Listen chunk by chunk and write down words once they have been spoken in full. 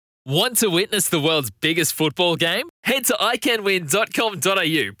Want to witness the world's biggest football game? Head to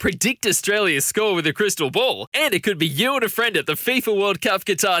iCanWin.com.au, predict Australia's score with a crystal ball, and it could be you and a friend at the FIFA World Cup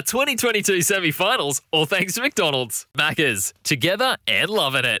Qatar 2022 semi-finals, all thanks to McDonald's. Maccas, together and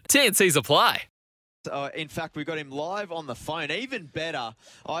loving it. TNCs apply. In fact, we've got him live on the phone. Even better,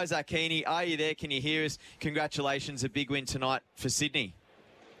 Isaac Heaney, are you there? Can you hear us? Congratulations, a big win tonight for Sydney.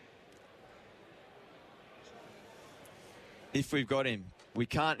 If we've got him. We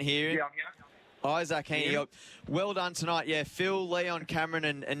can't hear him. Yeah, I'm here. Isaac Heaney, Yeah. well done tonight. Yeah, Phil, Leon Cameron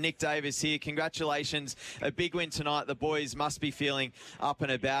and Nick Davis here. Congratulations. A big win tonight. The boys must be feeling up and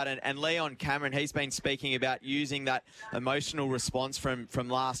about. And Leon Cameron, he's been speaking about using that emotional response from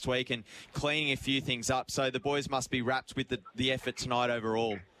last week and cleaning a few things up. So the boys must be wrapped with the effort tonight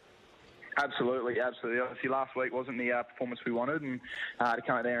overall. Absolutely. Obviously, last week wasn't the performance we wanted, and to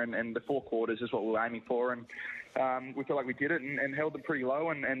come out there and the four quarters is what we were aiming for, and we feel like we did it and held them pretty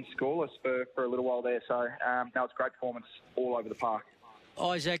low and scoreless for a little while there. So now it's a great performance all over the park.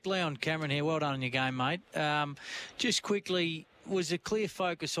 Isaac, Leon Cameron here. Well done on your game, mate. Just quickly, was a clear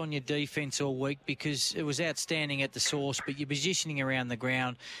focus on your defence all week because it was outstanding at the source, but your positioning around the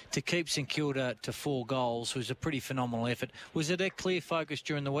ground to keep St Kilda to 4 goals was a pretty phenomenal effort. Was it a clear focus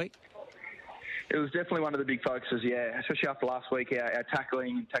during the week? It was definitely one of the big focuses, yeah, especially after last week. Our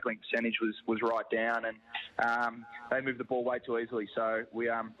tackling percentage was right down, and they moved the ball way too easily. So we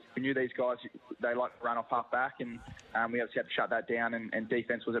knew these guys, they like to run off half back, and we obviously had to shut that down, and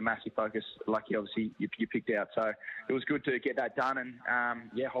defence was a massive focus, like you picked out. So it was good to get that done and,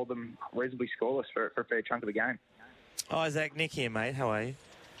 hold them reasonably scoreless for a fair chunk of the game. Isaac, Nick here, mate. How are you?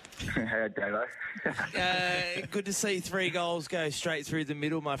 Hey, Davo. Good to see 3 goals go straight through the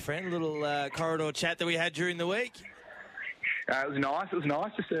middle, my friend. Little corridor chat that we had during the week. It was nice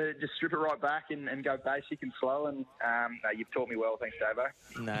just to strip it right back and go basic and slow. And you've taught me well, thanks, Davo.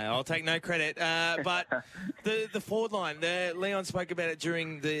 No, I'll take no credit. But the forward line, Leon spoke about it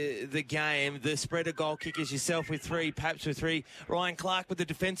during the game. The spreader goal kickers, yourself with 3, Paps with 3, Ryan Clark with the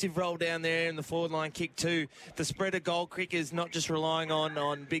defensive role down there, and the forward line kick 2. The spreader goal kickers, not just relying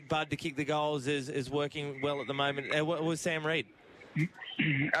on Big Bud to kick the goals, is working well at the moment. What was Sam Reid?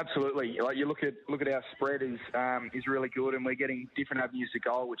 Absolutely. Like you look at our spread is really good, and we're getting different avenues to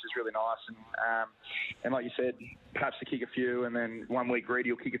goal, which is really nice. And like you said, perhaps to kick a few, and then 1 week Reedy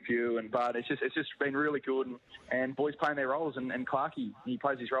will kick a few, but it's just been really good, and boys playing their roles. And Clarkey, he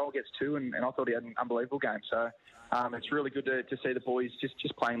plays his role, gets 2, and I thought he had an unbelievable game. So it's really good to see the boys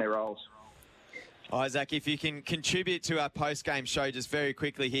just playing their roles. Isaac, if you can contribute to our post-game show just very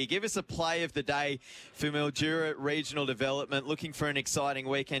quickly here, give us a play of the day for Mildura Regional Development. Looking for an exciting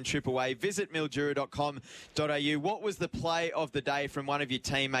weekend trip away, visit mildura.com.au. What was the play of the day from one of your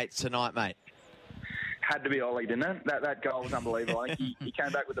teammates tonight, mate? Had to be Ollie, didn't it? That goal was unbelievable. I think he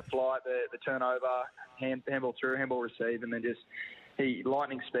came back with the flight, the turnover, handball through, handball receive, and then just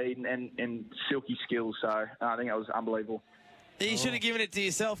lightning speed and silky skills. So I think that was unbelievable. You should have given it to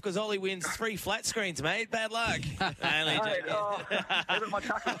yourself because Ollie wins 3 flat screens, mate. Bad luck. My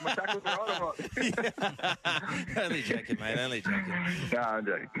tackle's right or not? Only joking, mate. Only joking. No, I'm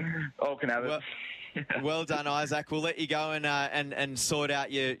joking. All can have it. Well done, Isaac. We'll let you go and sort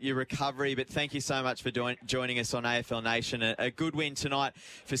out your recovery, but thank you so much for joining us on AFL Nation. A good win tonight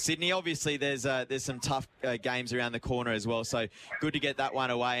for Sydney. Obviously, there's some tough games around the corner as well, so good to get that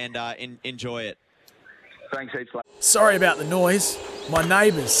one away and enjoy it. Thanks, heaps. Sorry about the noise. My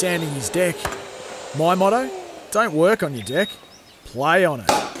neighbour's sanding his deck. My motto? Don't work on your deck. Play on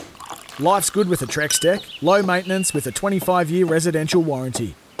it. Life's good with a Trex deck. Low maintenance with a 25-year residential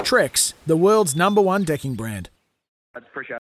warranty. Trex, the world's #1 decking brand. I appreciate it.